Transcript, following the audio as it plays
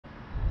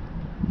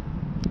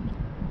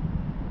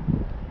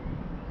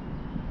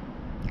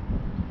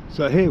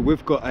So here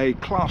we've got a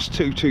Class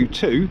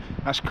 222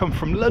 that's come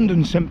from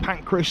London St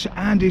Pancras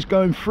and is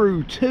going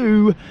through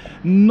to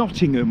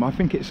Nottingham, I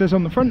think it says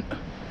on the front.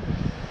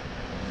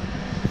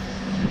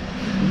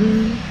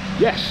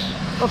 Yes,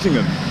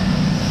 Nottingham.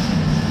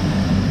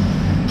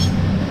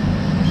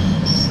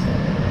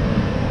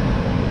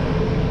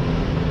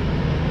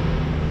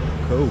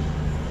 Cool.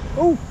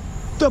 Oh,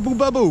 double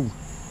bubble.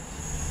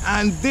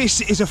 And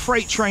this is a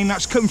freight train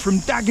that's come from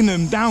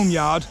Dagenham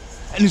Downyard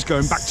and is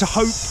going back to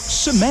Hope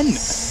Cement.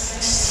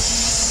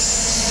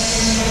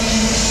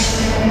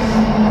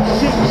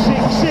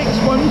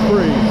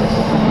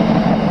 66613.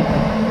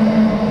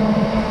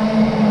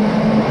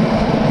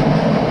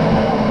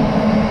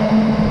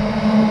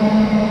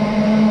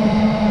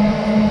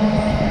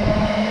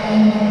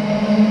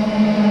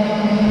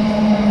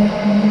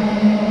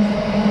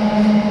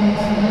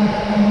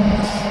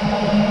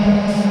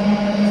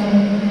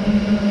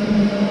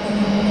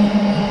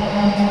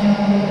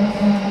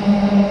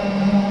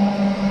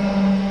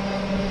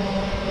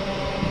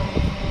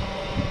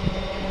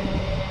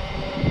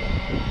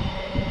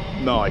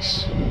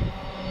 Nice.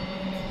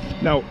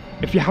 Now,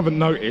 if you haven't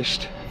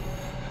noticed,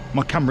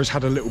 my camera's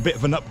had a little bit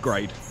of an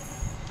upgrade.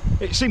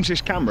 It seems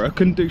this camera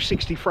can do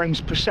 60 frames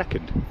per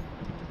second.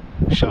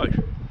 So,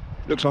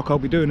 looks like I'll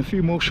be doing a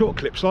few more short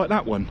clips like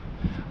that one.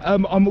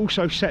 I'm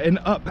also setting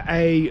up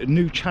a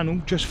new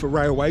channel just for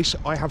railways.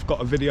 I have got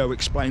a video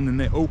explaining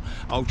it all.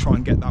 I'll try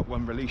and get that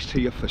one released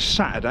to you for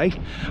Saturday.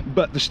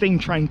 But the steam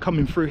train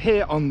coming through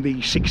here on the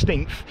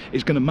 16th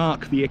is going to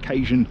mark the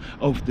occasion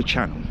of the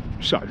channel.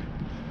 So,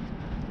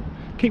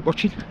 keep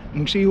watching and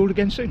we'll see you all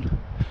again soon.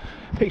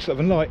 Peace, love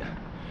and light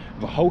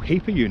with a whole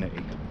heap of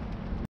unity.